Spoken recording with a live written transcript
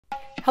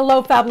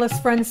Hello, fabulous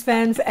friends,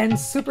 fans, and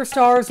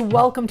superstars.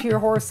 Welcome to your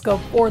horoscope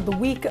for the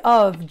week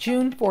of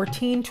June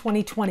 14,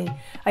 2020.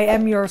 I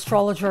am your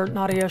astrologer,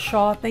 Nadiya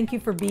Shah. Thank you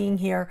for being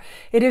here.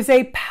 It is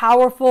a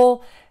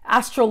powerful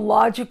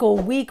astrological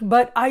week,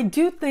 but I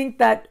do think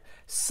that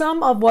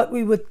some of what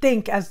we would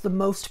think as the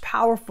most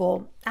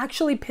powerful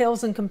actually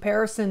pales in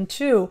comparison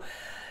to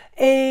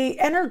an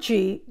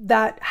energy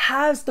that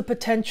has the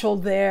potential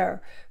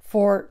there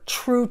for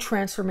true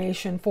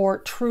transformation, for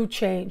true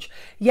change.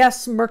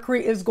 Yes,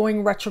 Mercury is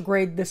going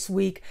retrograde this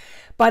week.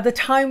 By the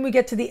time we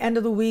get to the end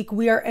of the week,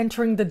 we are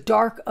entering the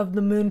dark of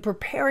the moon,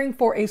 preparing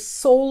for a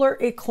solar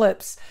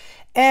eclipse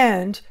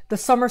and the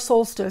summer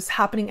solstice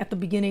happening at the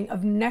beginning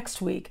of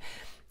next week.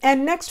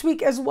 And next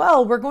week as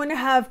well, we're going to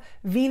have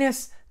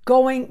Venus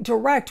going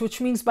direct,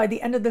 which means by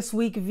the end of this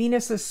week,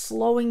 Venus is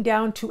slowing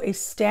down to a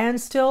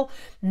standstill,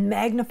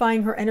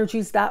 magnifying her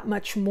energies that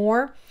much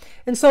more.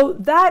 And so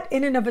that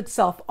in and of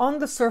itself on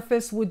the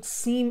surface would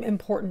seem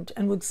important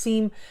and would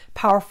seem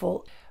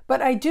powerful.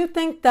 But I do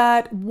think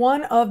that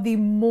one of the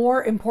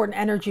more important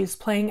energies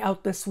playing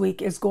out this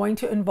week is going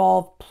to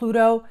involve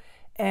Pluto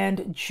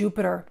and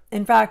Jupiter.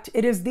 In fact,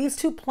 it is these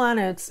two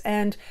planets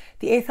and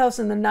the 8th house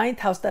and the 9th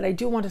house that I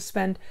do want to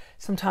spend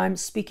some time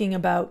speaking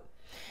about.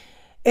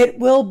 It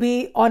will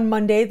be on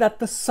Monday that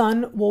the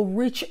sun will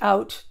reach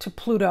out to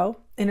Pluto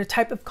in a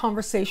type of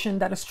conversation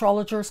that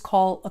astrologers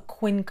call a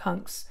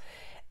quincunx.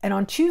 And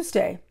on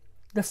Tuesday,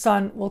 the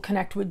sun will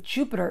connect with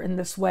Jupiter in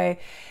this way.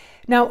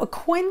 Now, a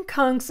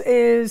quincunx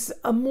is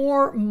a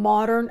more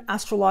modern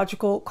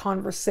astrological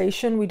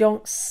conversation. We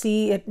don't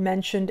see it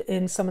mentioned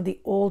in some of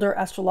the older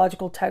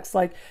astrological texts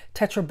like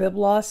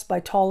Tetrabiblos by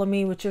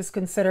Ptolemy, which is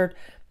considered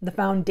the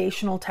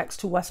foundational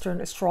text to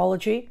Western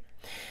astrology.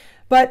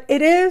 But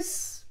it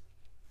is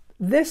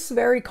this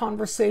very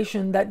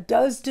conversation that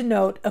does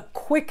denote a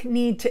quick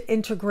need to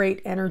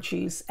integrate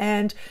energies,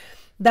 and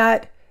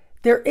that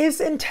there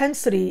is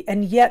intensity,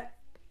 and yet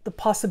the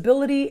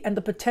possibility and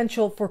the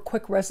potential for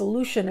quick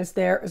resolution is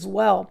there as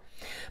well.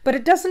 But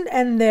it doesn't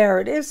end there.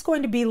 It is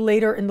going to be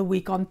later in the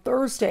week on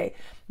Thursday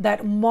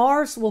that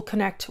Mars will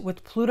connect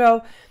with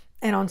Pluto,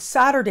 and on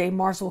Saturday,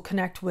 Mars will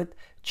connect with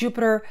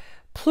Jupiter.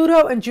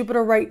 Pluto and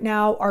Jupiter right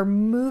now are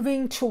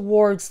moving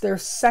towards their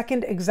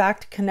second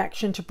exact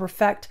connection to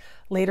perfect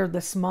later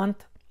this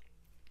month.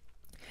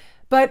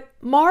 But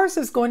Mars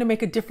is going to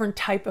make a different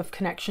type of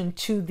connection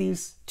to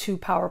these two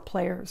power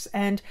players,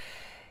 and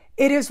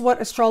it is what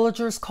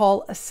astrologers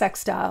call a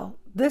sextile.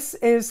 This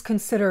is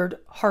considered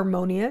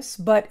harmonious,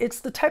 but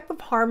it's the type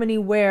of harmony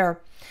where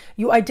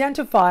you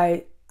identify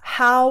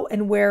how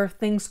and where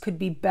things could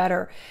be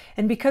better.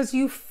 And because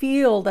you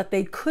feel that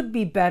they could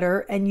be better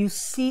and you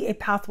see a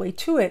pathway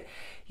to it,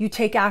 you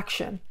take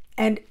action.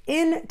 And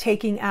in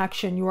taking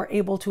action, you are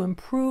able to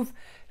improve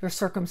your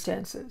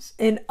circumstances.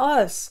 In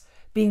us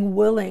being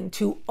willing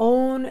to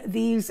own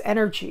these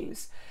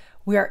energies,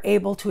 we are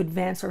able to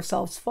advance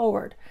ourselves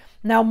forward.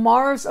 Now,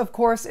 Mars, of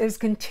course, is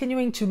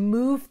continuing to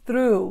move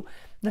through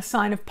the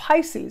sign of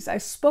Pisces. I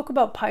spoke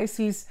about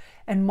Pisces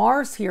and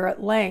Mars here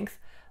at length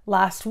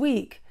last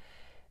week.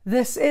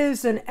 This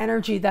is an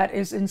energy that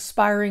is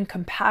inspiring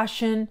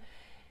compassion.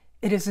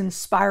 It is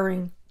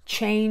inspiring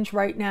change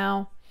right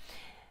now.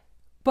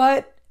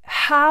 But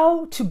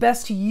how to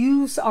best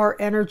use our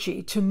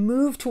energy to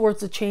move towards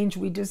the change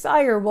we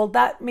desire, well,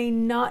 that may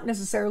not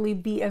necessarily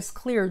be as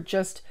clear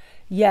just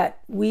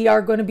yet. We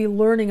are going to be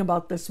learning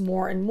about this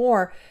more and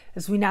more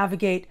as we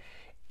navigate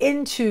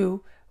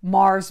into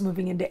Mars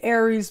moving into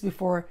Aries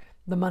before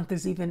the month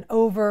is even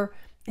over,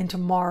 into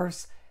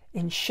Mars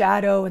in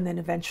shadow, and then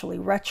eventually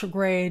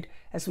retrograde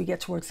as we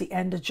get towards the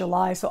end of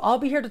July. So I'll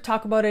be here to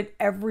talk about it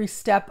every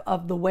step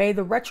of the way.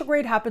 The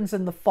retrograde happens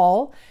in the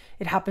fall.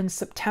 It happens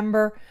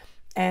September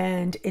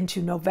and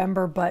into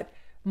November, but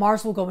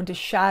Mars will go into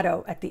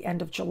shadow at the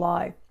end of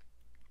July.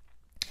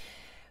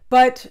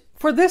 But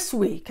for this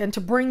week, and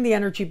to bring the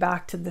energy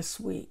back to this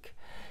week,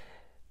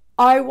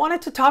 I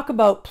wanted to talk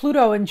about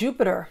Pluto and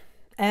Jupiter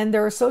and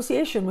their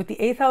association with the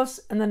 8th house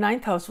and the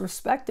 9th house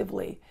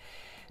respectively.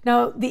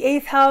 Now, the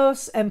 8th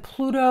house and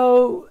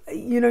Pluto,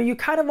 you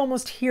kind of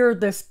almost hear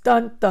this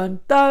dun, dun,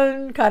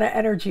 dun kind of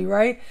energy,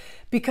 right?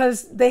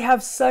 Because they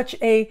have such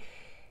a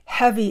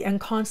heavy and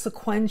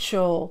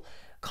consequential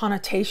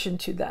connotation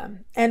to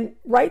them, and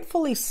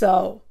rightfully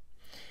so.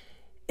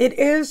 It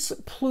is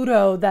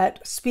Pluto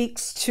that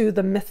speaks to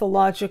the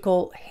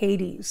mythological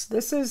Hades.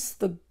 This is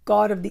the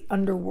god of the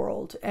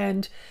underworld,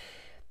 and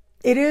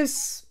it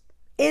is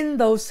in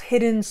those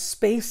hidden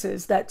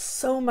spaces that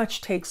so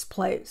much takes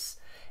place.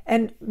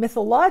 And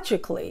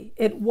mythologically,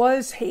 it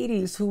was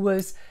Hades who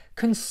was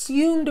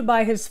consumed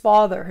by his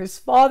father. His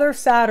father,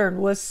 Saturn,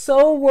 was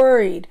so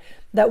worried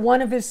that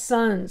one of his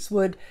sons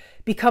would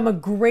become a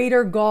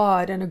greater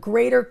god and a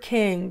greater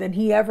king than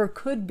he ever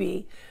could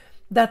be,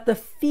 that the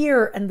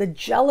fear and the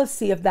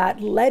jealousy of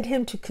that led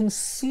him to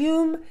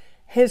consume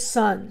his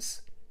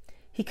sons.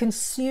 He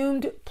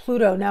consumed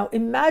Pluto. Now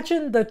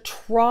imagine the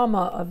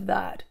trauma of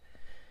that,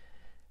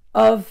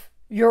 of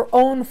your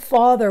own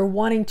father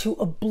wanting to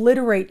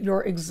obliterate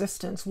your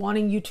existence,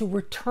 wanting you to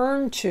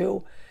return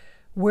to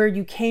where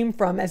you came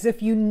from, as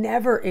if you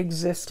never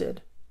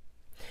existed.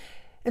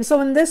 And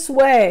so in this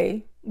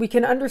way, we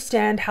can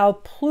understand how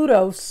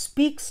Pluto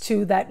speaks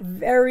to that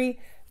very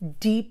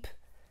deep,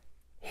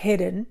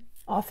 hidden,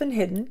 often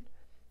hidden,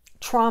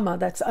 trauma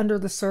that's under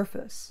the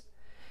surface.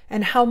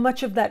 And how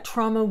much of that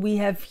trauma we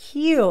have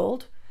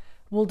healed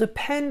will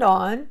depend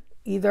on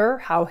either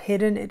how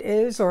hidden it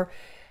is or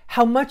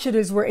how much it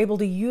is we're able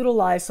to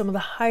utilize some of the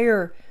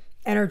higher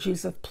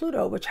energies of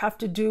Pluto, which have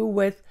to do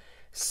with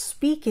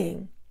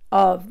speaking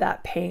of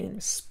that pain,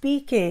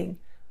 speaking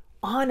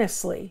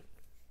honestly,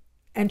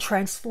 and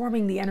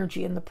transforming the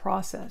energy in the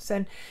process.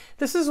 And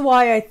this is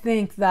why I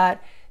think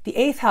that the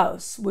 8th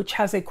house, which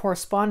has a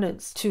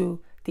correspondence to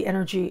the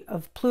energy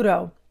of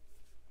Pluto,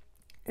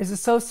 is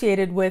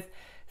associated with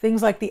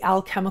things like the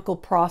alchemical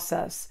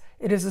process.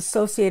 It is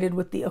associated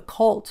with the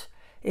occult.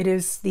 It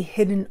is the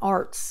hidden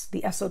arts,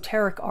 the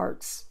esoteric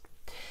arts.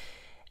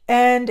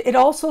 And it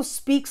also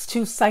speaks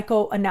to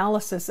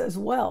psychoanalysis as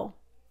well.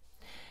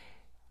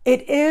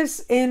 It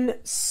is in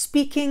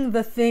speaking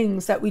the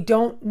things that we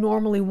don't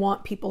normally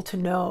want people to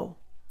know,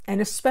 and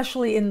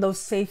especially in those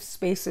safe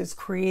spaces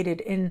created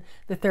in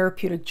the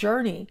therapeutic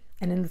journey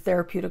and in the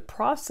therapeutic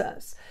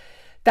process,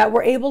 that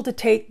we're able to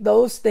take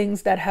those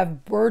things that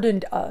have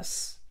burdened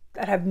us,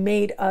 that have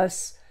made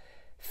us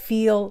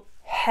feel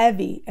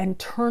heavy, and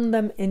turn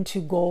them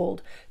into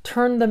gold,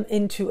 turn them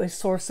into a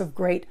source of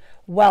great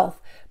wealth.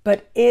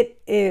 But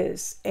it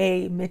is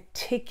a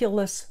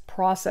meticulous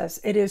process.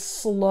 It is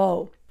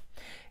slow.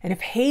 And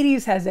if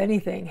Hades has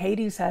anything,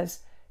 Hades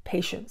has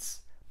patience.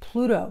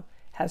 Pluto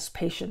has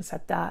patience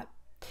at that.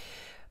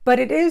 But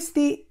it is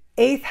the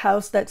 8th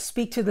house that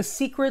speak to the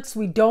secrets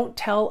we don't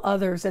tell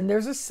others. And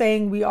there's a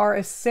saying, we are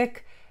as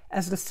sick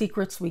as the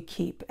secrets we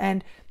keep.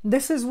 And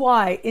this is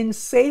why in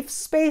safe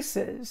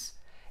spaces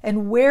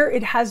and where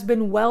it has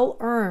been well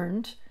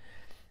earned,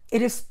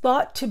 it is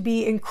thought to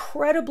be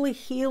incredibly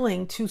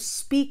healing to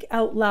speak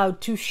out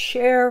loud, to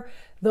share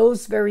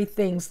those very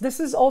things. This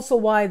is also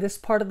why this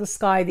part of the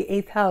sky, the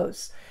 8th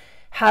house,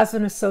 has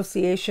an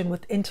association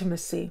with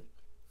intimacy.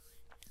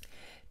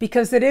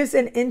 Because it is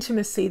in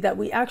intimacy that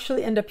we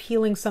actually end up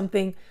healing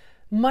something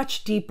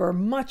much deeper,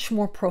 much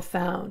more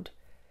profound.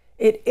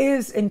 It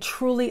is in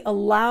truly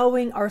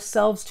allowing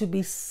ourselves to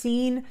be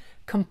seen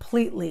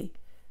completely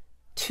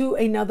to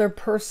another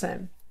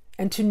person,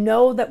 and to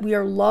know that we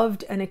are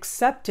loved and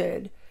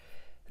accepted,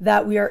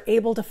 that we are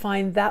able to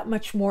find that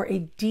much more a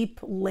deep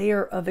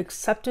layer of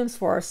acceptance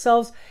for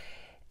ourselves.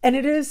 And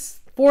it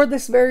is for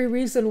this very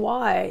reason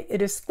why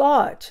it is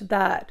thought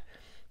that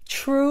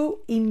true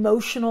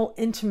emotional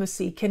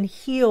intimacy can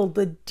heal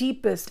the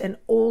deepest and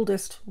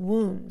oldest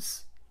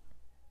wounds.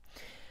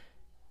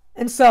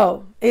 And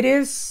so it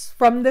is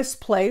from this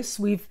place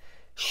we've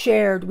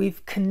shared,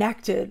 we've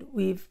connected,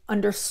 we've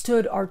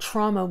understood our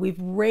trauma, we've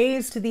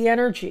raised the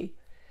energy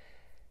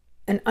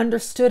and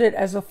understood it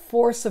as a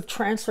force of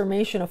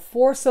transformation, a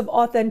force of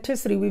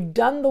authenticity. We've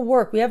done the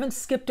work. We haven't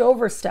skipped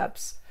over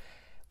steps.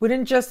 We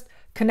didn't just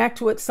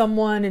connect with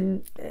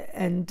someone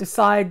and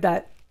decide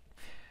that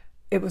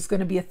it was going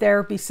to be a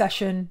therapy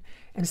session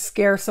and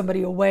scare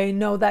somebody away.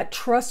 No, that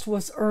trust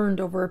was earned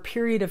over a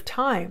period of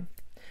time.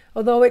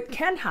 Although it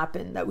can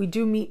happen that we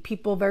do meet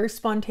people very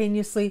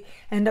spontaneously,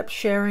 end up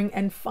sharing,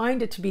 and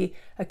find it to be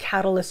a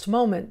catalyst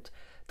moment.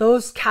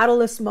 Those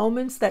catalyst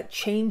moments that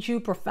change you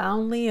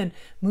profoundly and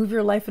move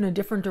your life in a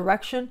different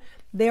direction,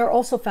 they are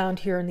also found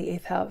here in the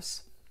 8th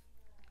house.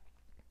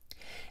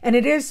 And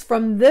it is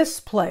from this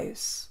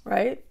place,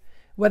 right,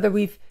 whether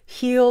we've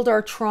healed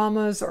our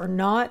traumas or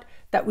not,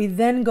 that we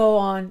then go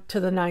on to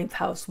the 9th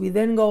house. We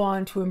then go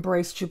on to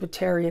embrace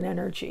Jupiterian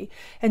energy.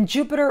 And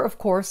Jupiter, of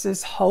course,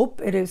 is hope.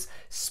 It is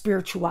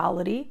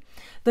spirituality.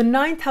 The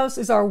 9th house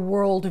is our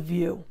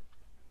worldview.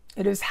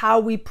 It is how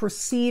we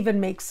perceive and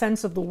make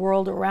sense of the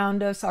world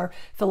around us, our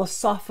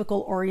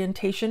philosophical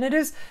orientation. It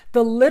is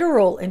the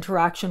literal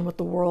interaction with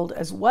the world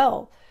as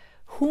well,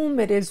 whom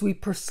it is we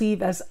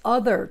perceive as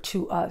other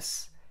to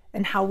us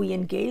and how we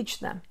engage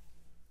them.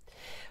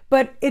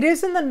 But it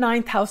is in the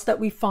 9th house that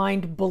we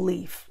find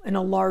belief in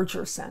a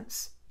larger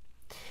sense.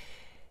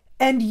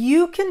 And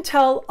you can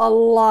tell a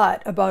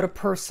lot about a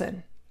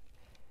person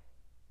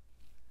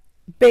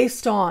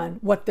based on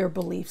what their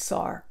beliefs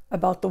are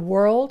about the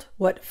world,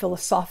 what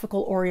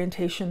philosophical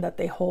orientation that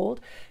they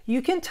hold.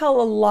 You can tell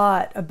a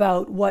lot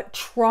about what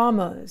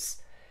traumas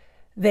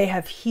they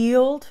have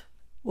healed,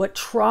 what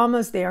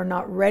traumas they are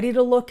not ready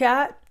to look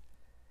at,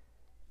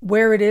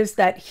 where it is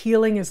that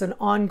healing is an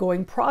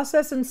ongoing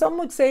process. And some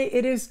would say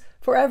it is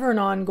forever an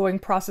ongoing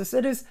process.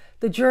 It is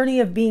the journey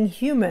of being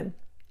human.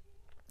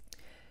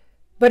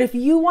 But if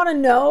you want to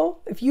know,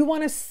 if you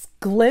want a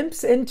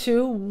glimpse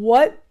into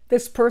what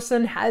this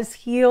person has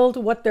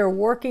healed, what they're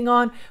working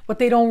on, what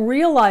they don't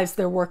realize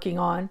they're working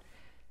on,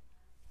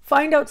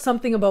 find out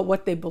something about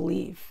what they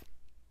believe.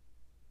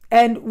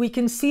 And we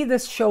can see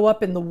this show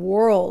up in the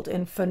world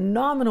in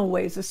phenomenal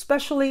ways,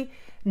 especially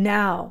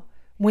now,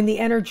 when the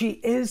energy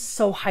is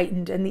so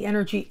heightened and the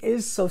energy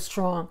is so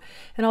strong.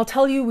 And I'll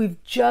tell you,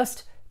 we've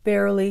just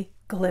barely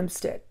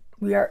glimpsed it.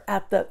 We are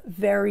at the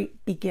very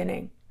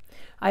beginning.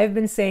 I have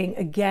been saying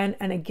again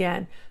and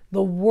again,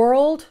 the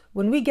world,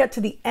 when we get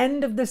to the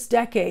end of this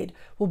decade,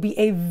 will be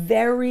a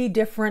very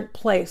different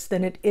place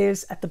than it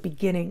is at the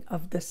beginning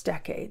of this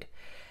decade.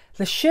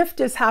 The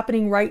shift is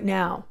happening right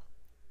now,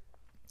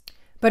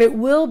 but it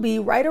will be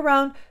right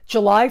around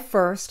July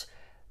 1st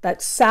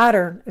that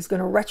Saturn is going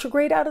to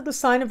retrograde out of the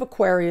sign of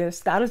Aquarius.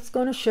 That is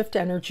going to shift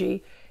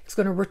energy. It's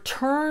going to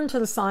return to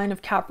the sign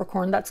of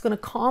Capricorn. That's going to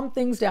calm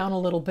things down a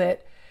little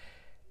bit.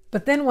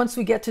 But then once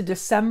we get to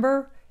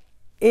December,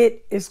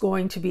 it is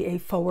going to be a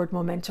forward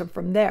momentum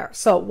from there.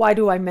 So why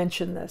do I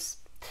mention this?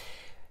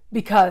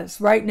 Because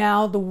right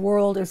now the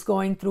world is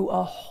going through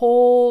a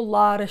whole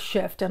lot of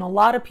shift, and a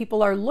lot of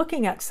people are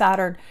looking at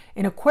Saturn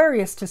in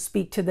Aquarius to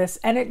speak to this,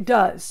 and it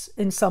does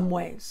in some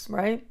ways,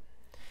 right?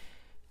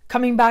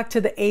 Coming back to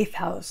the 8th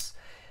house,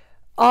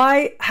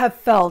 I have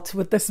felt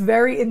with this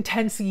very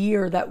intense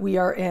year that we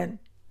are in,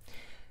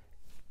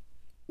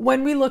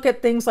 when we look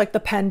at things like the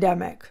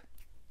pandemic,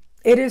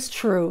 it is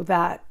true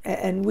that,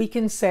 and we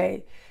can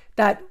say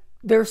that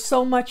there's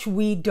so much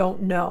we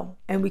don't know,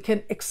 and we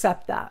can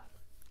accept that.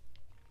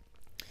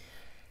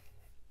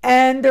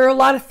 And there are a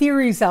lot of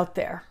theories out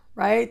there,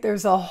 right?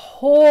 There's a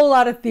whole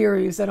lot of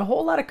theories and a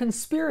whole lot of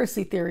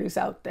conspiracy theories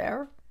out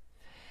there.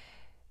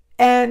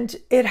 And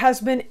it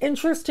has been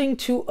interesting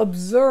to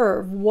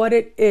observe what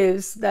it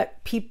is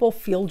that people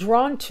feel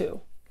drawn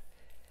to.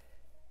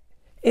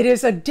 It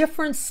is a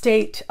different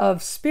state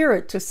of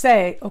spirit to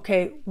say,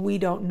 okay, we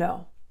don't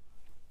know.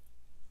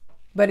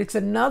 But it's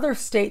another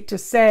state to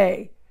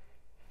say,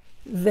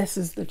 this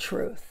is the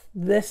truth.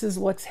 This is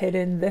what's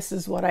hidden. This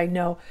is what I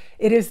know.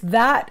 It is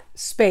that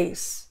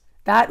space,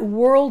 that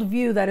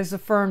worldview that is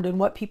affirmed in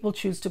what people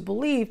choose to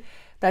believe,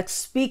 that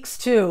speaks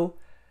to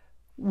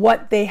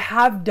what they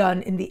have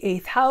done in the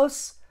 8th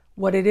house,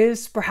 what it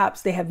is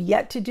perhaps they have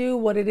yet to do,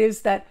 what it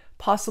is that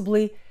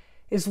possibly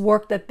is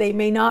work that they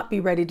may not be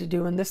ready to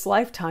do in this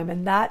lifetime.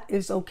 And that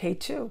is okay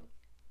too.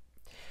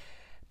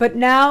 But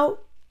now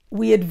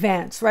we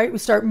advance, right? We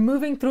start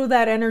moving through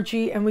that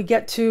energy and we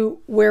get to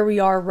where we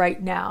are right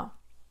now.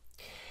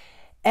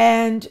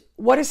 And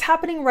what is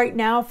happening right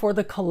now for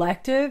the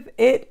collective,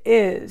 it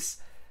is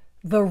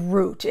the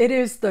root. It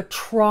is the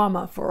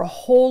trauma for a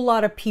whole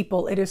lot of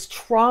people. It is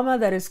trauma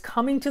that is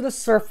coming to the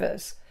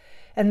surface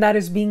and that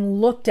is being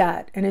looked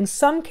at. And in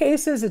some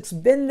cases, it's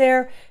been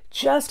there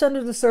just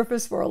under the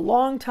surface for a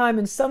long time.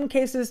 In some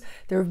cases,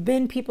 there have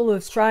been people who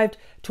have strived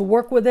to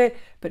work with it,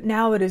 but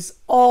now it is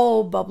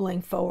all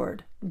bubbling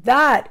forward.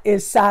 That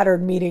is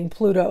Saturn meeting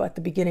Pluto at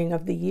the beginning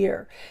of the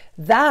year.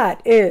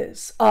 That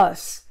is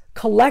us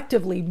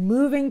collectively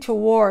moving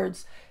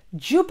towards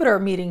Jupiter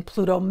meeting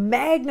Pluto,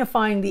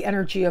 magnifying the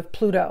energy of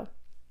Pluto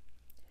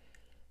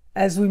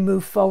as we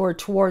move forward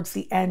towards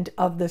the end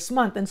of this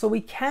month. And so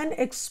we can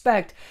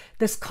expect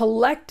this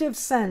collective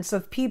sense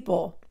of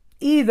people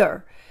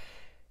either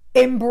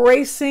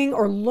embracing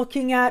or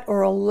looking at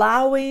or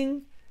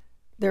allowing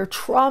their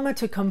trauma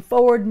to come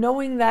forward,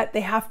 knowing that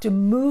they have to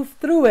move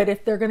through it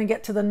if they're going to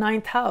get to the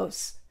 9th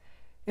house,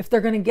 if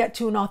they're going to get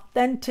to an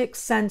authentic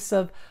sense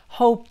of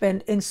hope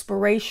and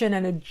inspiration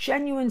and a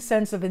genuine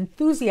sense of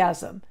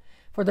enthusiasm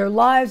for their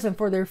lives and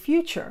for their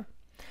future.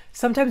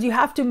 Sometimes you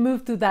have to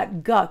move through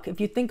that gunk. If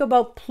you think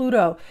about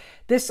Pluto,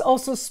 this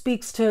also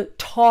speaks to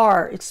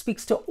tar. It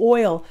speaks to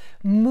oil,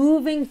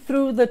 moving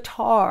through the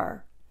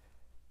tar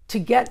to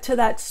get to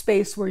that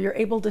space where you're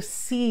able to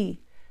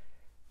see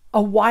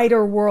a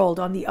wider world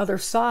on the other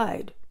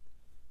side.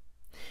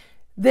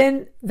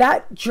 Then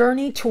that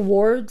journey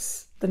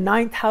towards the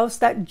 9th house,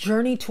 that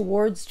journey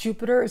towards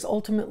Jupiter is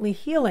ultimately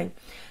healing.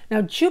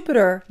 Now,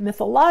 Jupiter,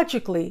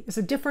 mythologically, is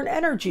a different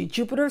energy.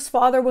 Jupiter's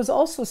father was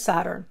also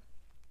Saturn.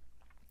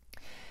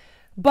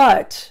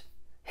 But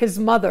his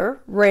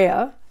mother,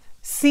 Rhea,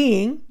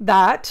 seeing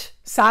that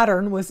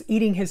Saturn was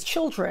eating his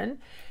children,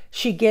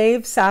 she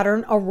gave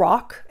Saturn a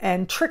rock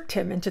and tricked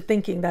him into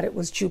thinking that it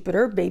was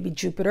Jupiter, baby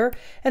Jupiter.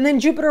 And then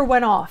Jupiter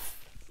went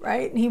off,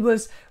 right? He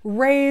was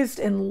raised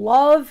in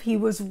love. He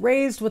was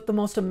raised with the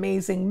most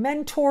amazing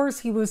mentors.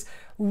 He was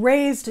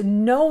raised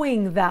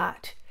knowing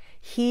that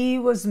he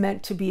was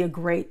meant to be a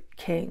great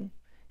king.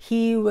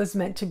 He was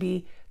meant to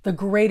be the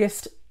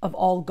greatest of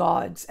all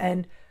gods.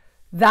 And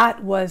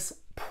that was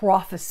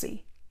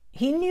prophecy.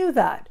 He knew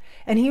that.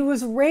 And he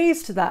was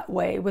raised that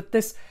way with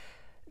this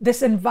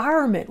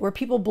environment where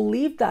people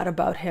believed that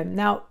about him.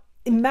 Now,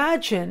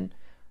 imagine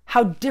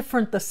how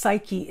different the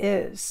psyche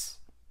is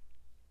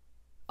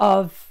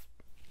of,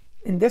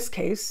 in this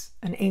case,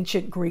 an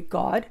ancient Greek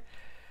god.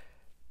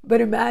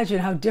 But imagine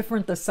how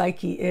different the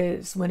psyche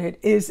is when it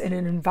is in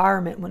an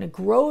environment, when it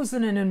grows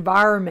in an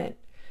environment,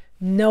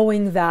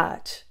 knowing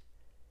that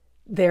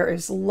there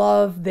is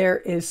love, there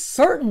is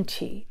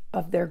certainty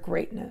of their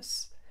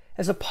greatness,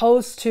 as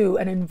opposed to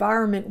an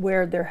environment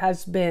where there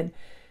has been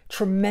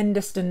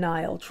tremendous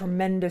denial,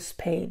 tremendous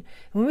pain.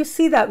 When we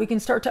see that, we can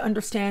start to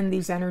understand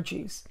these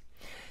energies.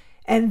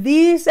 And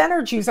these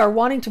energies are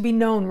wanting to be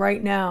known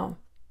right now.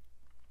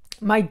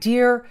 My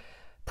dear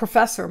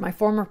professor, my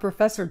former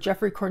professor,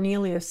 Jeffrey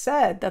Cornelius,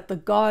 said that the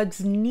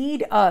gods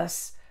need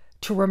us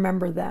to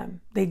remember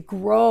them. They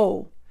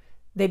grow,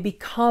 they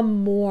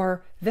become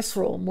more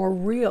visceral, more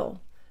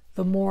real,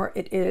 the more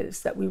it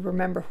is that we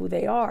remember who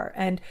they are.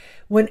 And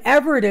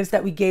whenever it is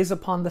that we gaze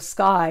upon the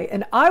sky,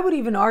 and I would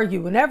even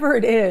argue whenever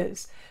it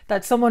is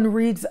that someone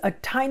reads a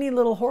tiny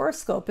little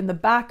horoscope in the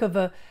back of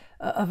a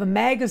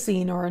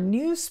magazine or a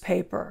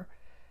newspaper,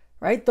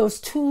 right?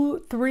 Those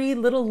 2-3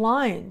 little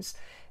lines,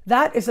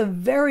 that is a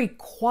very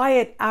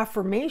quiet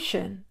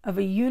affirmation of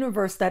a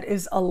universe that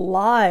is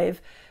alive,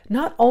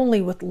 not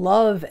only with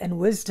love and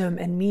wisdom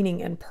and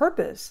meaning and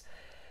purpose,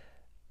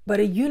 but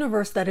a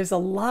universe that is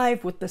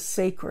alive with the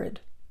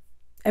sacred.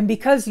 And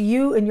because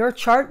you in your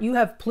chart, you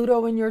have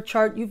Pluto in your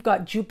chart, you've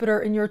got Jupiter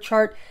in your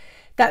chart,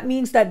 that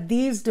means that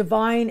these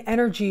divine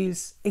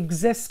energies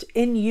exist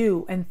in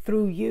you and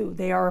through you.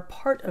 They are a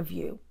part of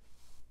you.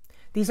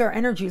 These are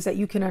energies that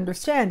you can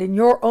understand. In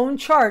your own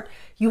chart,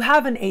 you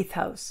have an 8th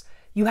house.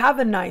 You have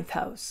a 9th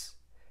house.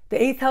 The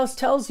 8th house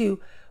tells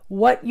you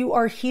what you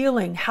are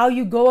healing, how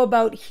you go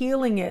about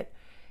healing it,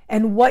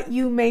 and what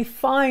you may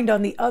find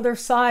on the other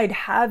side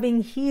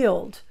having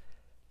healed.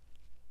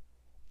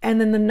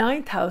 And then the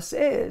 9th house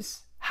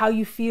is how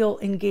you feel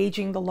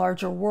engaging the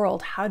larger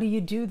world. How do you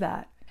do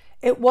that?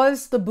 It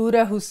was the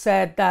Buddha who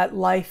said that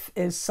life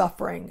is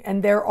suffering,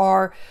 and there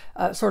are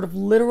sort of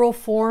literal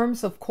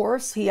forms, of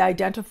course. He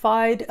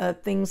identified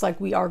things like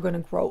we are going to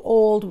grow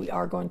old, we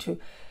are going to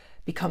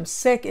become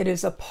sick. It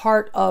is a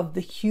part of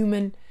the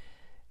human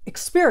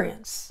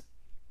experience,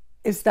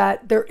 is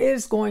that there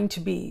is going to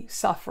be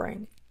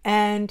suffering.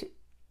 And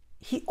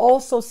he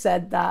also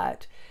said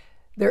that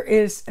there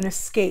is an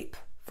escape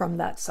from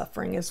that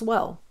suffering as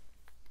well.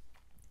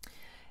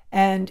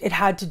 And it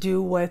had to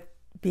do with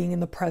being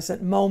in the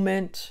present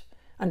moment,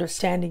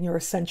 understanding your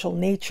essential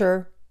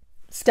nature,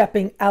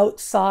 stepping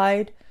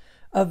outside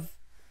of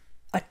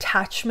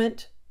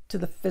attachment to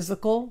the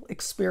physical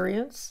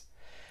experience.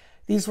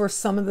 These were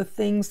some of the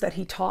things that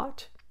he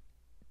taught.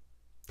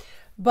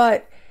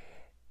 But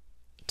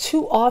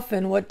too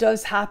often what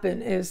does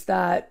happen is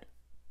that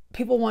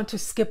people want to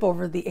skip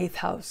over the 8th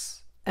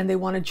house and they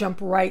want to jump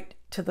right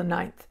to the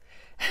 9th,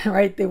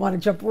 right? They want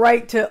to jump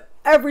right to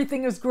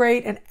everything is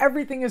great and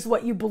everything is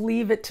what you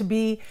believe it to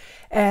be.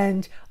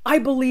 And I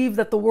believe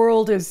that the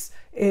world is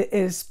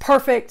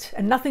perfect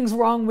and nothing's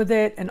wrong with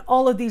it. And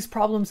all of these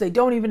problems, they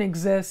don't even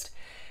exist.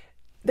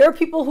 There are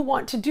people who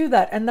want to do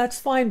that, and that's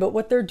fine. But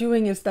what they're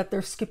doing is that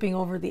they're skipping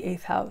over the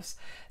 8th house.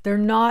 They're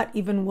not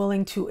even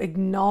willing to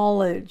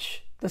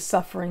acknowledge the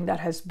suffering that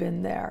has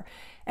been there.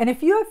 And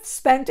if you have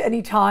spent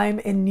any time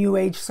in New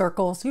Age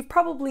circles, you've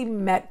probably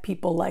met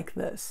people like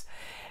this.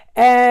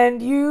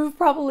 And you've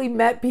probably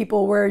met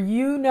people where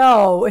you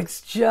know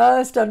it's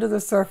just under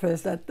the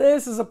surface that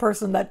this is a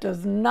person that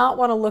does not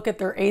want to look at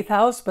their 8th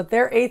house, but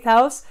their 8th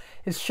house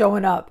is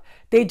showing up.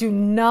 They do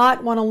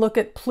not want to look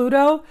at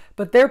Pluto,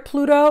 but their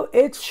Pluto,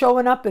 it's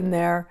showing up in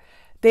there.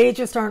 They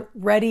just aren't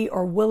ready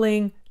or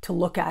willing to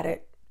look at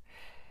it.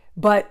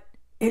 But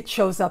it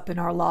shows up in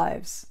our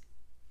lives.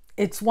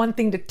 It's one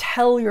thing to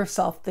tell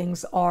yourself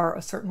things are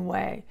a certain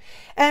way.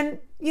 And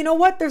you know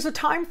what? There's a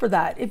time for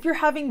that. If you're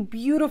having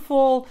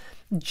beautiful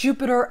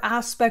Jupiter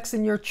aspects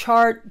in your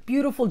chart,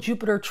 beautiful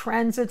Jupiter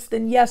transits,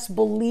 then yes,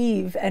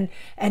 believe and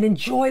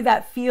enjoy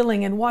that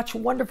feeling and watch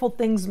wonderful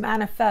things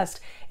manifest.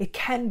 It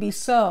can be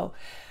so.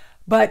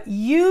 But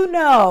you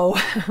know,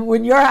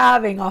 when you're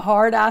having a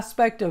hard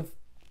aspect of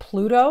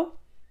Pluto,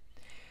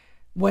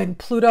 when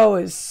Pluto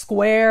is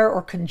square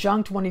or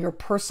conjunct one of your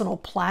personal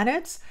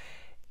planets,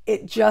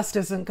 it just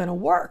isn't going to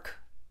work.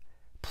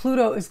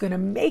 Pluto is going to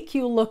make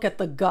you look at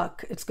the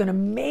gunk. It's going to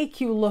make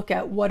you look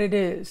at what it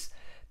is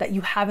that you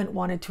haven't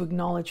wanted to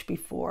acknowledge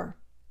before.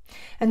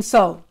 And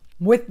so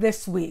with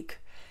this week,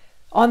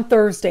 on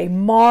Thursday,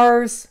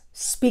 Mars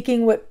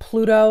speaking with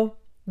Pluto,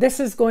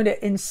 this is going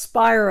to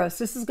inspire us.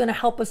 This is going to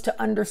help us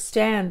to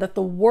understand that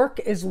the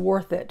work is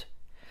worth it.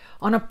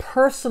 On a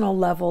personal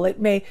level, it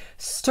may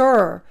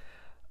stir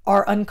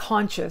our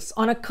unconscious.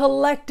 On a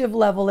collective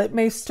level, it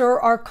may stir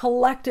our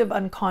collective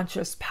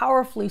unconscious,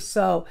 powerfully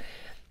so.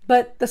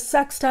 But the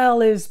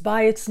sextile is,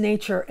 by its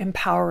nature,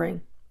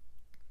 empowering.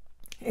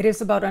 It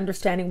is about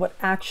understanding what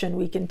action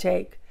we can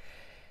take.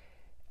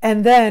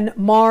 And then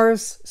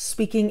Mars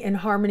speaking in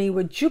harmony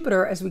with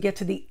Jupiter as we get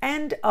to the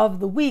end of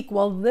the week.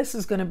 Well, this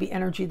is going to be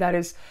energy that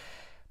is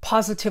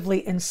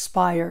positively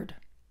inspired,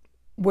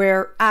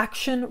 where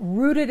action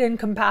rooted in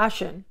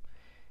compassion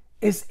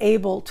is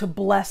able to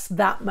bless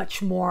that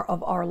much more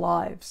of our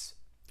lives.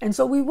 And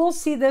so we will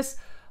see this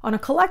on a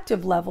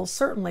collective level,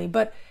 certainly,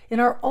 but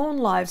in our own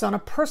lives, on a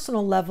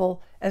personal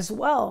level as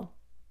well.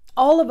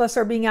 All of us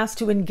are being asked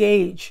to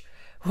engage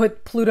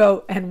with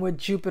Pluto and with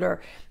Jupiter.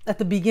 At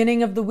the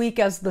beginning of the week,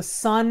 as the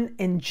Sun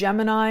in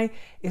Gemini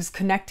is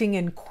connecting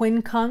in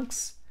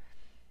quincunx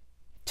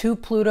to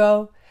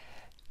Pluto,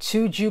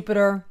 to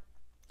Jupiter,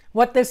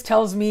 what this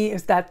tells me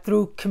is that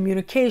through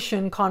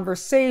communication,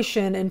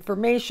 conversation,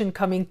 information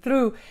coming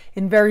through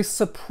in very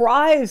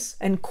surprise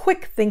and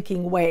quick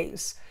thinking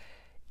ways,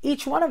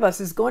 each one of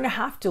us is going to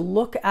have to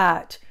look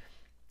at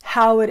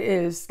how it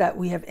is that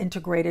we have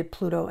integrated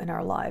Pluto in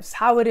our lives,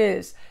 how it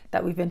is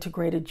that we've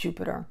integrated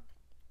Jupiter.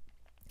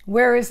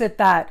 Where is it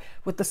that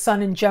with the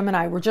sun in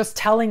Gemini, we're just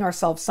telling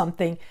ourselves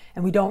something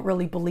and we don't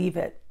really believe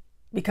it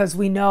because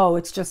we know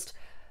it's just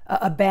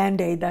a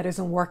band-aid that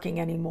isn't working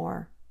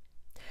anymore?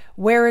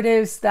 Where it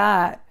is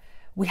that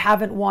we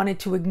haven't wanted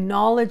to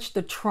acknowledge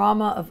the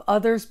trauma of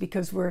others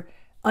because we're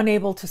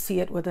unable to see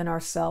it within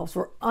ourselves.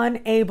 We're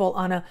unable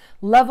on a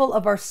level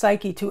of our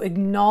psyche to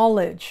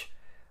acknowledge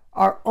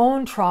our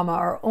own trauma,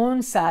 our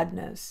own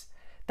sadness,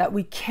 that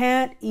we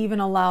can't even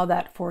allow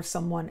that for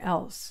someone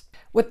else.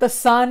 With the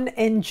sun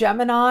in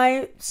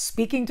Gemini,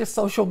 speaking to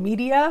social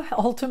media,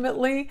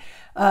 ultimately,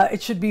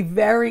 it should be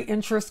very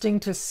interesting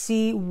to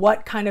see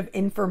what kind of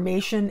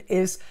information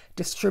is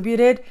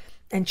distributed.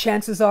 And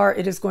chances are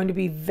it is going to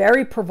be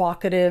very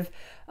provocative,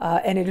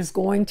 and it is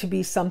going to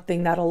be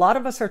something that a lot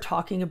of us are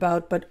talking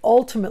about, but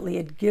ultimately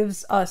it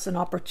gives us an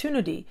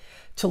opportunity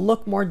to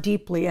look more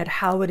deeply at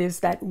how it is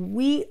that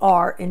we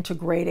are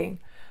integrating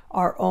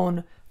our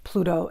own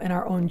Pluto and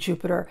our own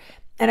Jupiter.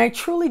 And I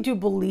truly do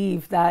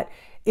believe that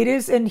it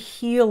is in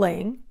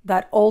healing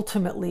that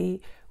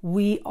ultimately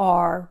we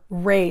are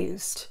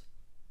raised.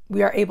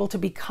 We are able to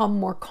become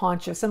more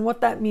conscious. And what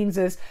that means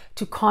is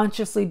to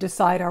consciously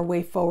decide our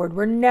way forward.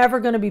 We're never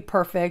going to be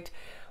perfect.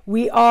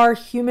 We are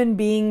human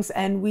beings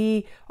and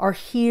we are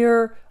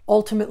here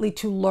ultimately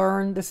to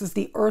learn. This is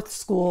the Earth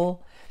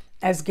School,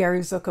 as Gary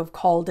Zukov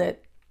called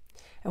it.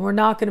 And we're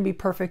not going to be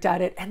perfect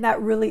at it. And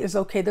that really is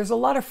okay. There's a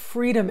lot of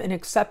freedom in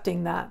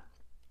accepting that.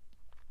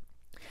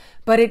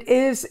 But it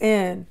is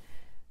in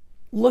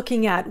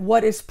looking at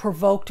what is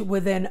provoked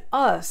within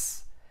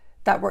us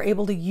that we're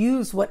able to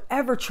use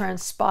whatever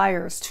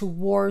transpires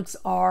towards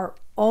our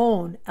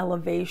own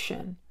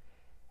elevation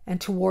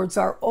and towards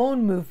our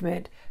own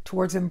movement,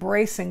 towards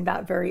embracing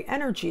that very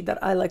energy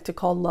that I like to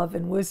call love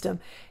and wisdom.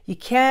 You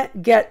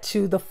can't get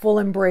to the full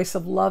embrace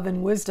of love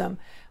and wisdom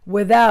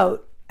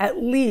without at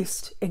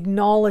least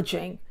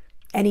acknowledging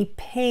any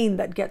pain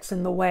that gets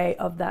in the way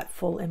of that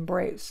full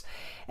embrace.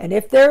 And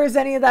if there is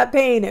any of that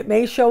pain, it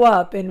may show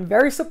up in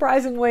very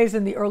surprising ways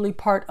in the early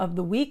part of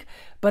the week,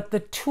 but the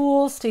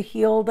tools to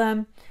heal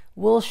them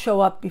will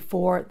show up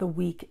before the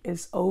week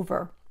is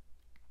over.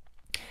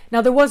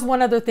 Now, there was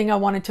one other thing I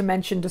wanted to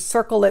mention to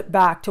circle it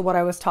back to what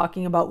I was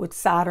talking about with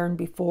Saturn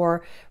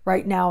before,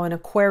 right now in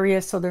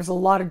Aquarius. So there's a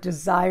lot of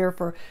desire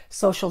for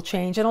social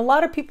change. And a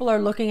lot of people are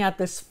looking at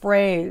this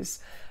phrase,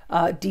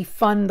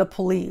 defund the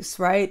police,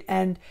 right?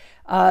 And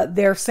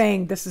they're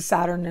saying this is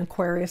Saturn in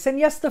Aquarius. And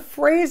yes, the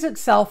phrase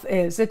itself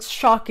it's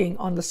shocking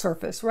on the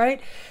surface,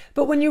 right?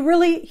 But when you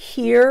really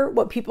hear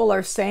what people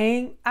are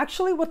saying,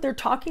 actually what they're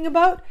talking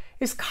about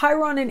is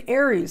Chiron in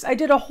Aries. I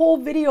did a whole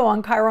video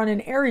on Chiron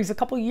in Aries a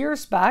couple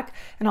years back,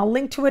 and I'll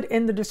link to it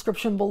in the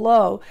description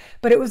below.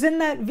 But it was in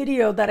that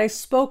video that I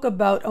spoke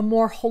about a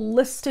more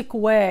holistic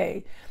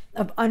way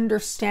of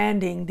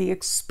understanding the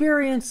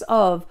experience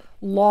of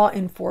law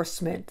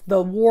enforcement,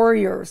 the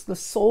warriors, the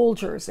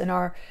soldiers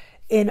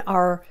in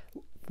our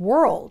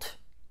world,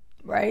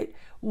 right?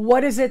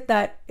 What is it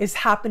that is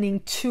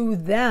happening to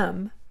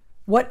them?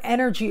 What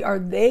energy are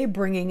they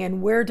bringing?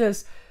 And where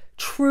does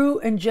true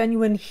and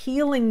genuine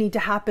healing need to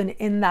happen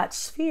in that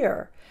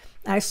sphere?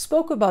 And I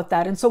spoke about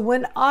that. And so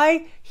when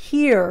I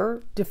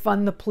hear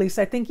defund the police,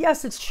 I think,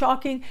 yes, it's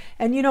shocking.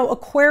 And you know,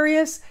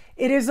 Aquarius,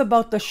 it is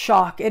about the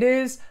shock. It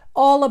is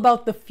all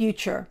about the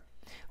future.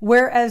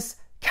 Whereas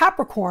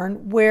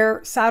Capricorn,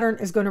 where Saturn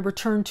is going to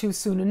return to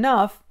soon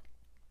enough,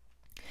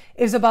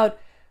 is about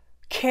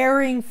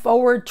carrying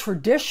forward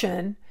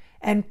tradition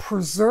and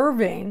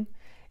preserving.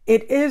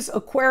 It is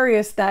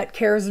Aquarius that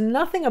cares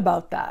nothing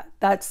about that.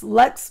 That's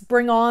let's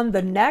bring on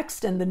the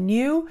next and the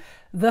new.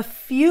 The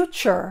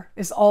future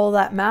is all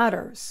that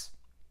matters.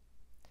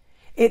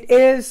 It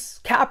is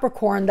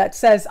Capricorn that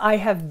says, I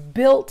have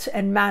built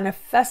and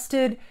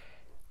manifested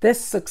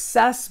this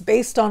success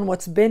based on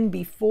what's been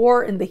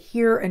before in the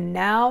here and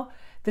now.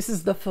 This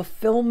is the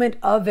fulfillment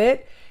of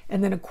it.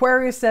 And then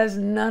Aquarius says,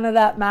 none of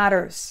that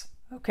matters.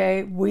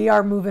 Okay, we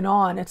are moving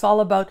on. It's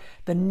all about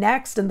the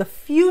next, and the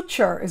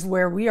future is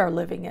where we are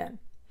living in.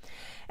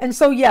 And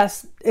so,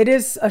 yes, it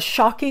is a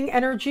shocking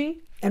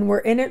energy, and we're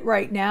in it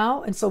right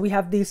now. And so we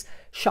have these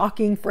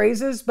shocking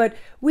phrases, but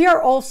we are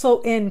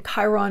also in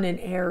Chiron in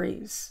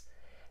Aries.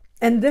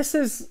 And this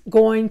is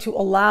going to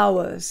allow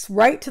us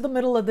right to the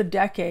middle of the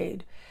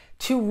decade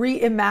to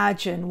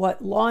reimagine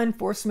what law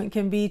enforcement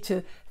can be,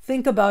 to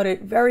think about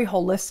it very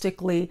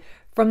holistically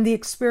from the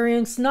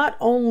experience, not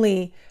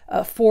only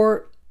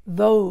for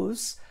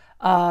those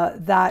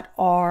that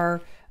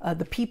are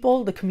the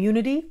people, the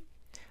community,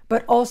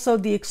 but also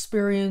the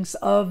experience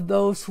of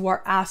those who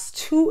are asked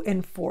to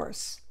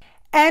enforce.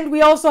 And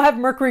we also have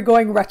Mercury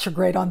going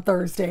retrograde on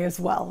Thursday as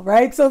well,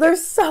 right? So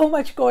there's so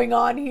much going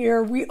on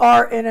here. We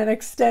are in an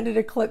extended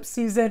eclipse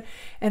season,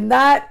 and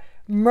that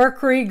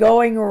Mercury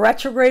going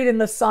retrograde in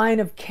the sign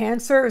of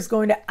Cancer is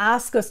going to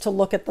ask us to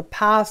look at the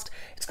past.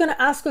 It's going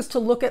to ask us to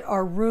look at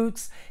our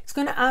roots. It's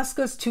going to ask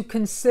us to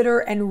consider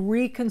and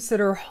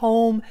reconsider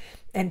home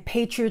and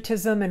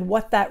patriotism and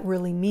what that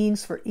really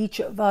means for each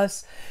of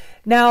us.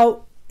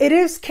 Now, it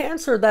is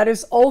Cancer that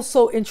is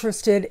also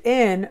interested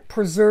in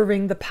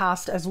preserving the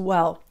past as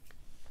well.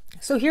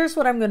 So here's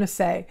what I'm going to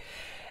say.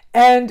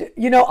 And,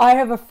 you know, I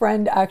have a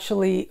friend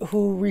actually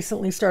who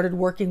recently started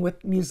working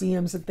with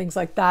museums and things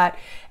like that.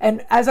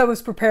 And as I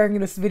was preparing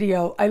this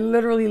video, I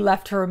literally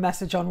left her a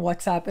message on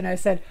WhatsApp and I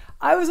said,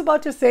 I was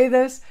about to say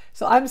this,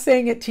 so I'm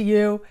saying it to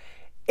you.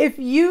 If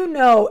you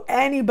know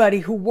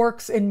anybody who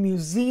works in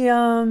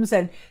museums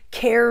and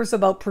cares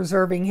about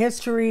preserving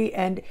history,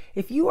 and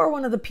if you are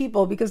one of the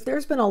people, because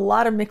there's been a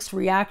lot of mixed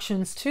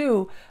reactions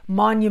to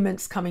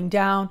monuments coming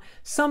down.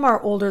 Some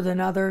are older than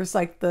others,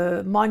 like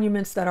the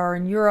monuments that are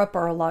in Europe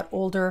are a lot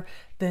older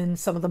than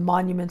some of the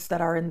monuments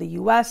that are in the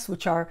US,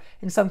 which are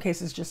in some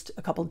cases just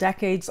a couple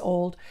decades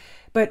old.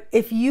 But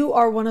if you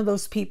are one of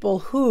those people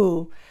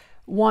who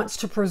wants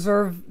to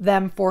preserve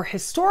them for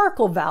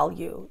historical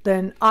value,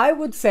 then I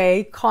would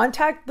say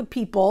contact the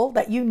people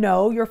that you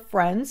know, your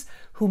friends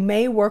who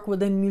may work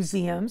within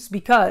museums,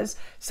 because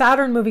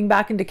Saturn moving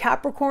back into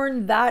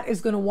Capricorn, that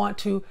is going to want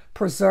to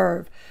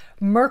preserve.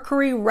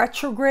 Mercury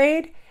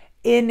retrograde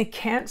in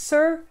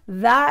Cancer,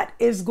 that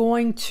is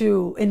going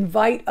to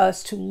invite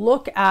us to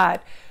look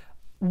at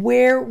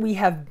where we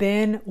have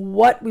been,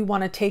 what we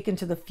want to take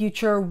into the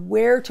future,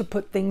 where to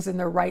put things in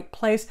their right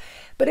place.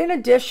 But in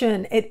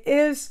addition, it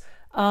is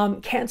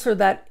Cancer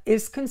that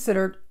is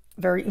considered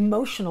very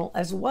emotional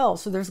as well.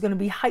 So there's going to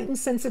be heightened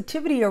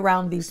sensitivity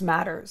around these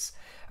matters,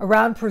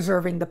 around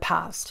preserving the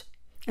past.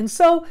 And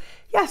so,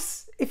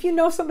 yes, if you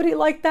know somebody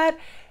like that,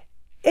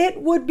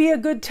 it would be a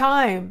good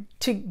time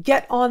to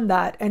get on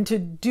that and to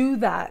do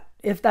that.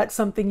 If that's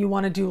something you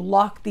want to do,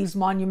 lock these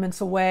monuments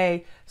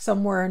away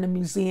somewhere in a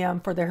museum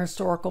for their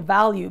historical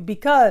value,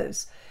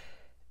 because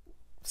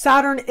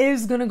Saturn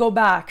is going to go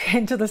back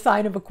into the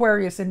sign of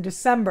Aquarius in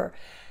December.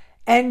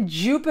 And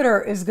Jupiter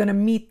is going to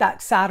meet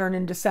that Saturn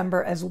in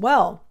December as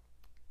well,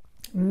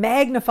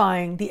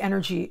 magnifying the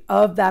energy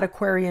of that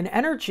Aquarian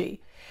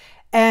energy.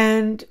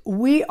 And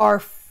we are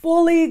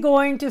fully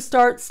going to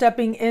start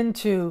stepping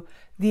into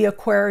the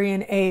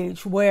Aquarian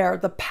age, where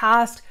the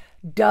past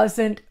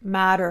doesn't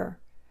matter,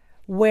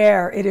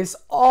 where it is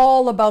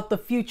all about the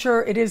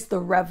future. It is the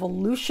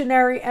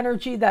revolutionary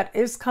energy that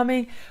is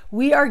coming.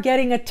 We are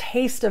getting a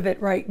taste of it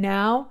right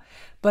now.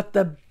 But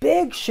the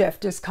big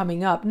shift is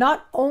coming up,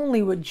 not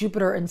only with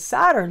Jupiter and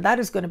Saturn, that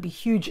is going to be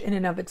huge in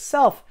and of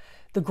itself,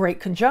 the Great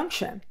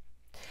Conjunction,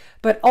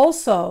 but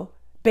also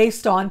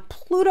based on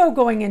Pluto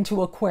going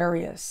into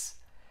Aquarius.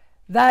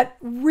 That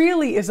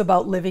really is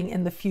about living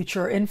in the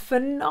future in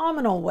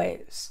phenomenal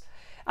ways.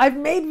 I've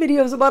made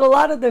videos about a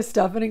lot of this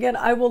stuff, and again,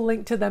 I will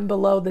link to them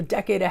below, the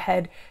Decade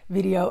Ahead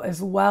video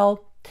as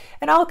well.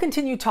 And I'll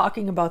continue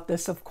talking about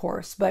this, of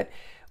course, but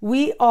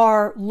we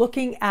are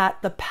looking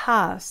at the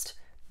past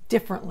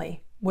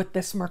differently with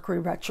this Mercury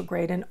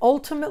retrograde. And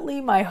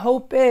ultimately, my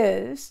hope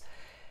is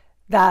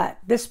that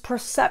this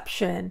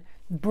perception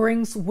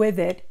brings with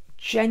it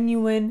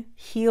genuine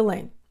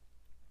healing,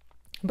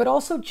 but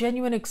also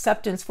genuine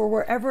acceptance for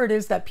wherever it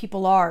is that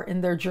people are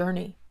in their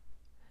journey.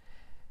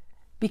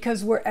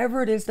 Because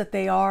wherever it is that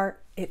they are,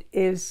 it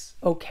is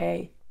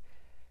okay.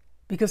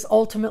 Because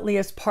ultimately,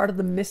 as part of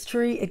the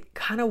mystery, it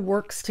kind of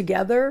works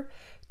together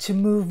to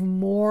move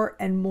more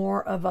and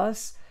more of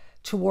us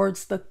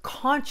towards the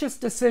conscious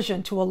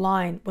decision to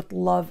align with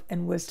love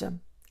and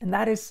wisdom. And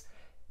that is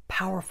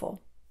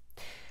powerful.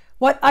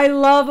 What I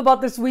love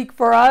about this week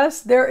for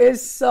us, there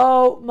is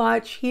so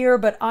much here,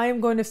 but I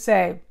am going to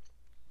say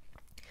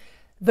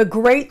the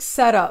great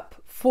setup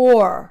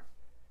for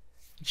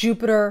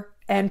Jupiter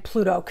and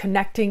Pluto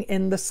connecting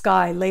in the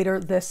sky later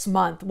this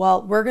month.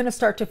 Well, we're going to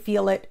start to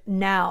feel it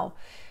now,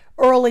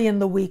 early in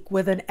the week,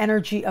 with an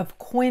energy of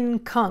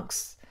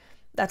quincunx.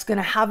 That's going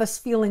to have us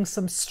feeling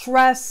some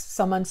stress,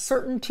 some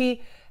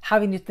uncertainty,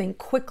 having to think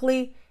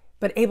quickly,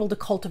 but able to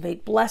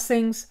cultivate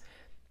blessings.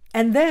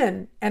 And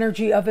then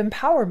energy of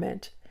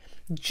empowerment,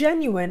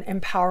 genuine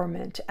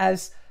empowerment,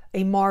 as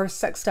a Mars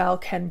sextile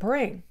can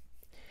bring.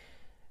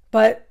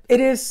 But it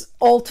is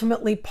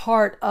ultimately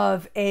part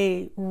of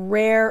a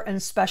rare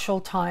and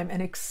special time, an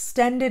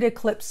extended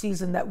eclipse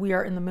season that we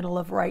are in the middle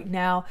of right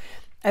now,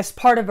 as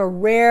part of a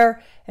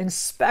rare and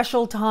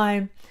special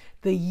time.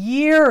 The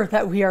year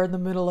that we are in the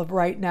middle of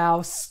right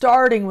now,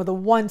 starting with a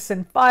once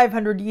in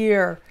 500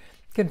 year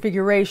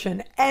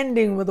configuration,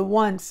 ending with a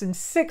once in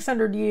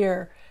 600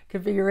 year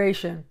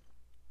configuration.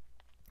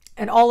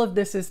 And all of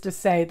this is to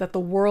say that the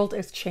world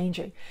is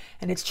changing,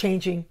 and it's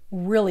changing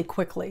really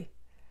quickly.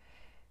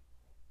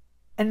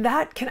 And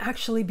that can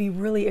actually be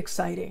really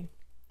exciting,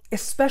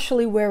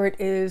 especially where it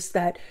is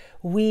that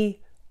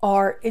we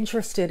are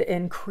interested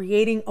in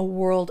creating a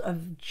world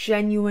of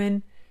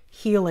genuine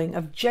healing,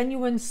 of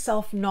genuine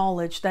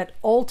self-knowledge that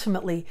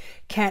ultimately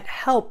can't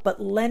help but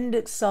lend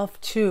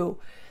itself to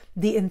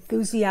the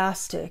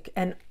enthusiastic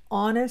and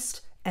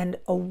honest and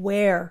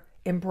aware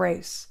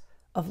embrace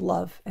of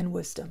love and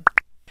wisdom.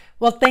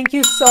 Well, thank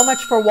you so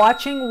much for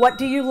watching. What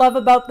do you love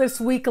about this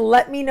week?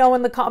 Let me know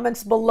in the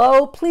comments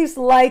below. Please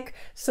like,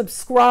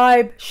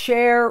 subscribe,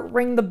 share,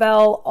 ring the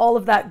bell, all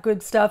of that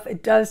good stuff.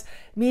 It does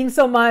mean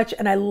so much,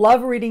 and I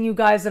love reading you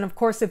guys. And of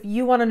course, if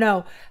you want to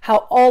know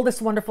how all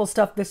this wonderful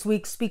stuff this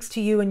week speaks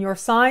to you and your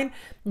sign,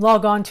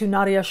 log on to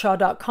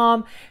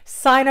nadiyashah.com.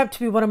 Sign up to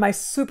be one of my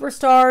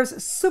superstars.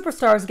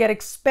 Superstars get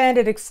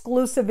expanded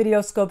exclusive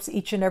video scopes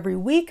each and every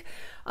week,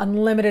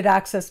 unlimited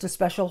access to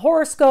special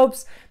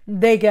horoscopes.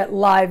 They get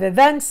live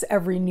events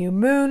every new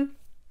moon,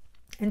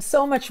 and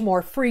so much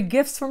more. Free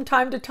gifts from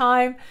time to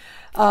time.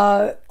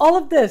 All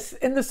of this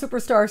in the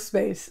superstar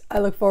space. I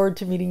look forward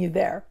to meeting you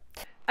there.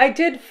 I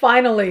did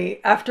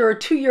finally, after a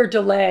 2-year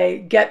delay,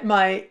 get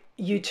my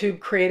YouTube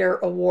Creator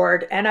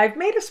Award, and I've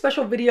made a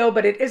special video,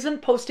 but it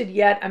isn't posted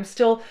yet. I'm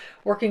still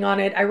working on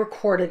it. I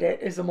recorded it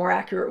is a more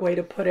accurate way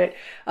to put it,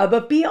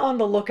 but be on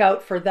the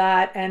lookout for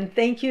that. And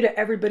thank you to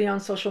everybody on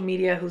social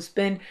media who's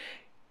been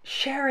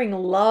sharing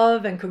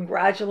love and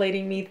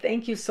congratulating me.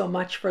 Thank you so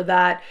much for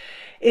that.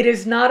 It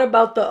is not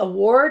about the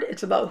award,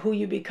 it's about who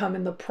you become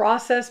in the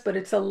process, but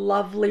it's a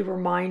lovely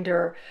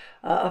reminder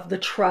of the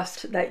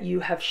trust that you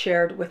have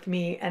shared with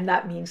me, and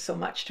that means so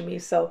much to me.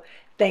 So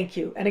thank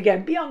you. And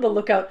again, be on the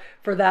lookout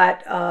for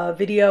that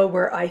video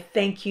where I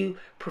thank you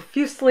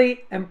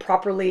profusely and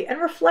properly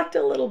and reflect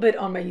a little bit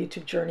on my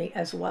YouTube journey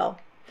as well.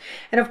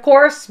 And of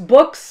course,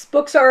 books.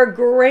 Books are a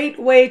great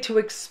way to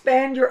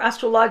expand your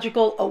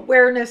astrological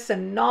awareness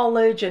and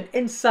knowledge and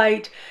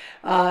insight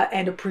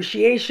and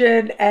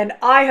appreciation. And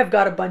I have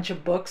got a bunch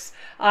of books.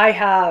 I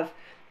have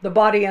The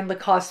Body and the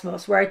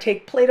Cosmos, where I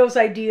take Plato's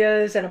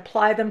ideas and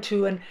apply them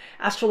to an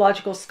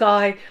astrological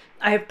sky.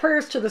 I have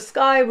Prayers to the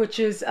Sky, which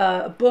is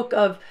a book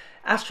of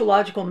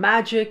astrological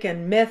magic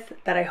and myth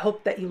that I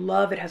hope that you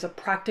love. It has a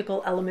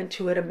practical element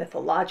to it, a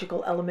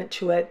mythological element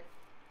to it.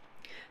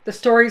 The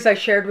stories I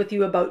shared with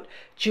you about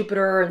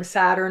Jupiter and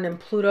Saturn and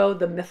Pluto,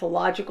 the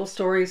mythological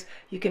stories,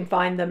 you can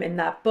find them in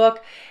that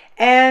book.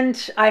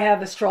 And I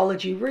have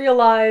Astrology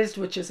Realized,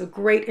 which is a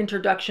great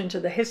introduction to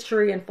the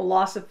history and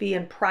philosophy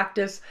and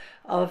practice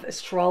of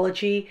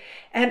astrology.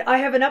 And I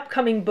have an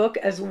upcoming book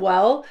as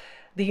well,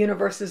 The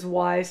Universe is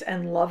Wise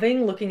and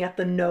Loving, looking at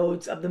the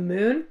nodes of the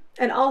moon.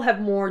 And I'll have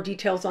more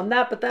details on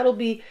that, but that'll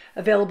be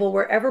available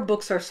wherever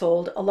books are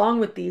sold. Along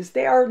with these,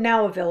 they are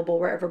now available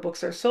wherever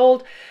books are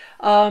sold.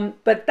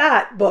 But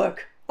that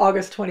book,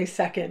 August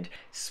 22nd.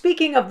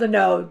 Speaking of the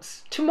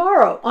nodes,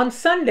 tomorrow on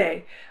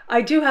Sunday,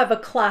 I do have a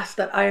class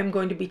that I am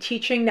going to be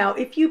teaching. Now,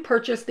 if you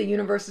purchase the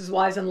Universe is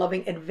Wise and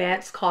Loving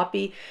advanced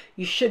copy,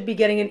 you should be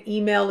getting an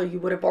email, or you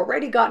would have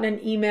already gotten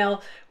an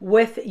email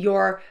with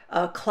your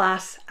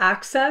class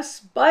access,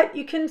 but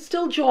you can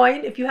still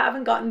join. If you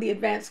haven't gotten the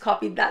advanced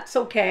copy, that's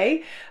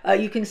okay.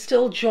 You can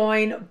still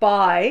join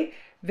by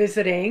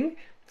visiting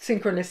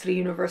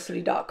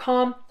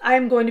synchronicityuniversity.com. I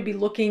am going to be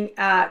looking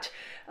at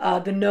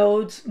the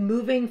nodes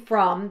moving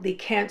from the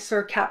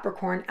Cancer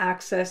Capricorn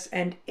axis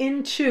and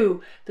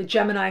into the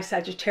Gemini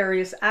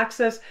Sagittarius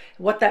axis,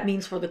 what that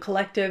means for the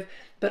collective,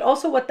 but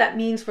also what that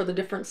means for the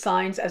different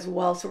signs as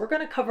well. So we're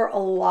going to cover a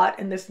lot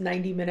in this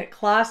 90-minute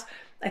class.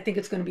 I think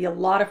it's going to be a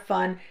lot of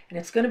fun, and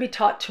it's going to be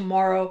taught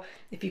tomorrow.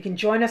 If you can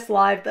join us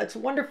live, that's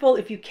wonderful.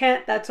 If you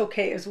can't, that's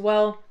okay as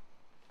well,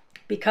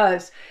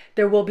 because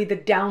there will be the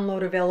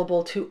download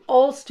available to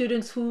all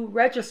students who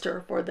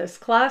register for this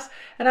class.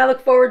 And I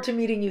look forward to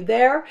meeting you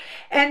there.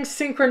 And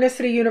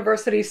Synchronicity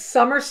University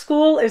Summer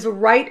School is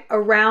right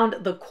around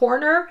the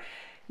corner.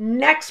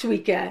 Next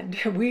weekend,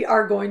 we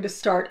are going to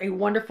start a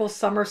wonderful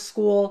summer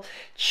school.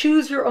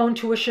 Choose your own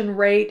tuition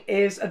rate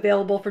is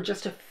available for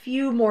just a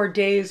few more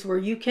days, where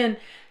you can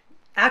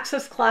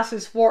access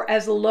classes for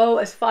as low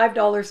as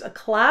 $5 a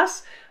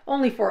class,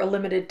 only for a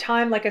limited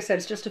time. Like I said,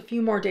 it's just a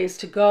few more days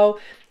to go.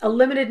 A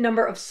limited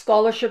number of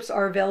scholarships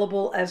are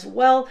available as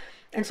well.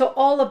 And so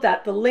all of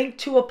that, the link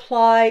to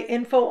apply,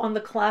 info on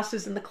the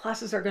classes, and the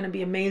classes are going to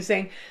be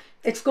amazing.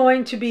 It's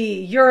going to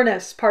be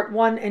Uranus part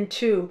 1 and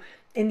 2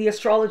 in the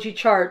astrology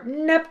chart,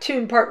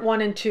 Neptune part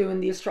 1 and 2 in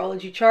the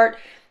astrology chart,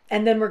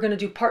 and then we're going to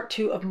do part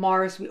 2 of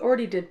Mars. We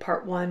already did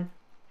part 1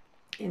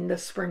 in the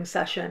spring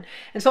session.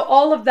 And so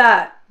all of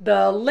that,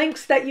 the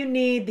links that you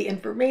need, the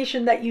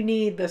information that you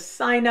need, the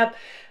sign up,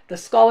 the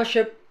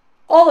scholarship,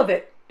 all of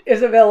it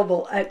is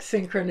available at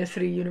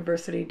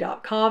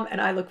synchronicityuniversity.com,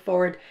 and I look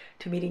forward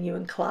to meeting you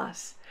in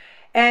class.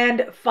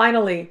 And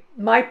finally,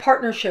 my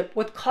partnership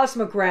with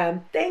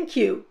Cosmogram. Thank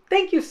you.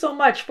 Thank you so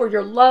much for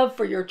your love,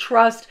 for your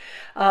trust,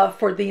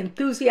 for the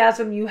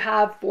enthusiasm you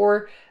have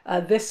for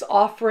this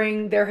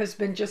offering. There has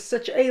been just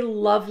such a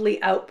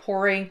lovely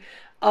outpouring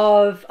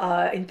of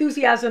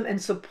enthusiasm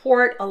and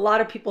support. A lot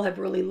of people have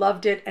really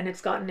loved it, and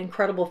it's gotten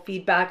incredible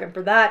feedback. And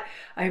for that,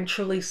 I am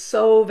truly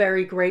so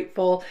very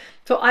grateful.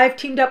 So I've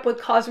teamed up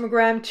with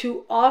Cosmogram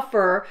to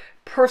offer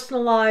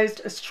personalized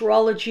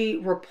astrology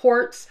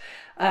reports.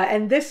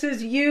 And this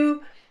is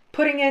you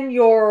putting in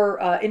your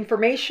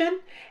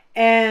information,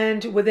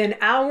 And within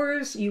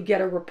hours, you get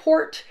a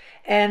report,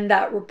 and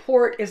that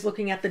report is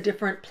looking at the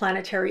different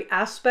planetary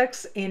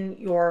aspects in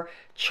your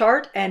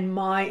chart and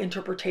my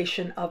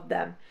interpretation of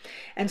them.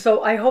 And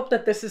so I hope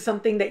that this is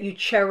something that you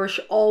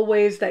cherish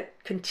always,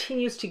 that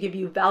continues to give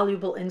you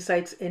valuable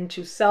insights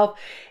into self.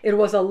 It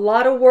was a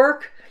lot of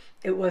work.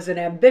 It was an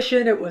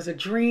ambition. It was a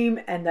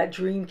dream. And that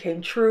dream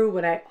came true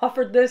when I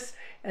offered this.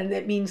 And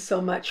it means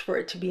so much for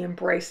it to be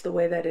embraced the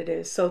way that it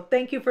is. So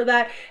thank you for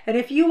that. And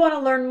if you want to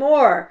learn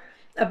more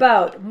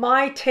about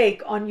my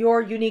take on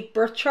your unique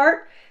birth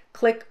chart,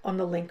 click on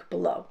the link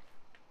below.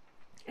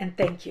 And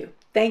thank you.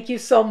 Thank you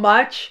so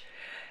much.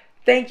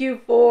 Thank you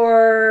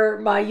for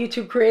my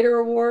YouTube Creator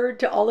Award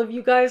to all of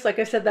you guys. Like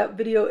I said, that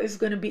video is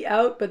going to be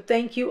out, but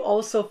thank you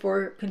also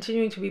for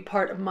continuing to be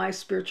part of my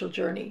spiritual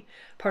journey,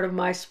 part of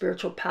my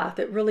spiritual path.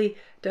 It really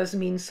does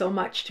mean so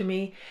much to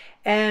me.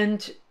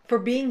 And for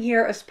being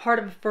here as part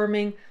of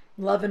affirming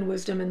love and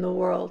wisdom in the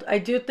world. I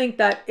do think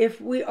that if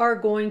we are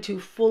going to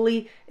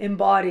fully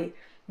embody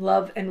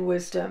love and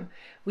wisdom,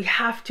 we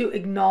have to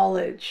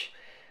acknowledge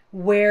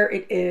where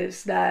it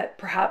is that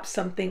perhaps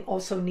something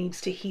also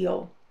needs to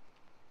heal.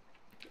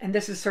 And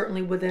this is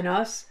certainly within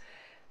us,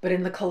 but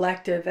in the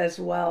collective as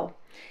well.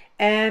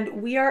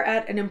 And we are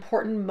at an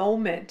important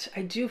moment.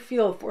 I do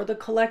feel for the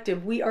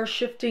collective, we are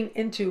shifting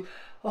into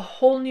a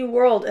whole new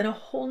world and a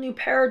whole new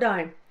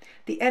paradigm.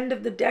 The end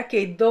of the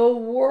decade, the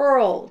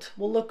world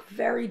will look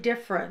very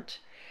different.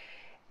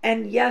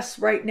 And yes,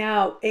 right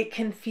now it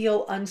can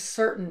feel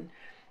uncertain,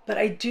 but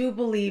I do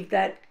believe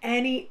that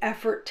any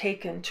effort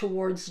taken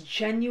towards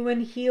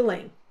genuine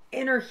healing,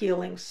 inner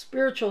healing,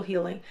 spiritual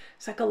healing,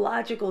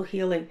 psychological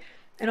healing,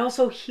 and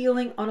also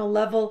healing on a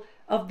level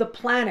of the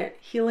planet,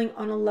 healing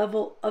on a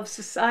level of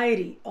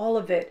society, all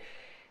of it,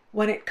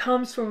 when it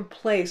comes from a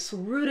place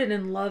rooted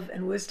in love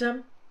and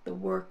wisdom, the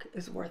work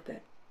is worth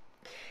it.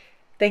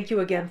 Thank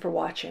you again for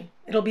watching.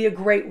 It'll be a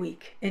great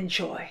week.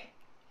 Enjoy.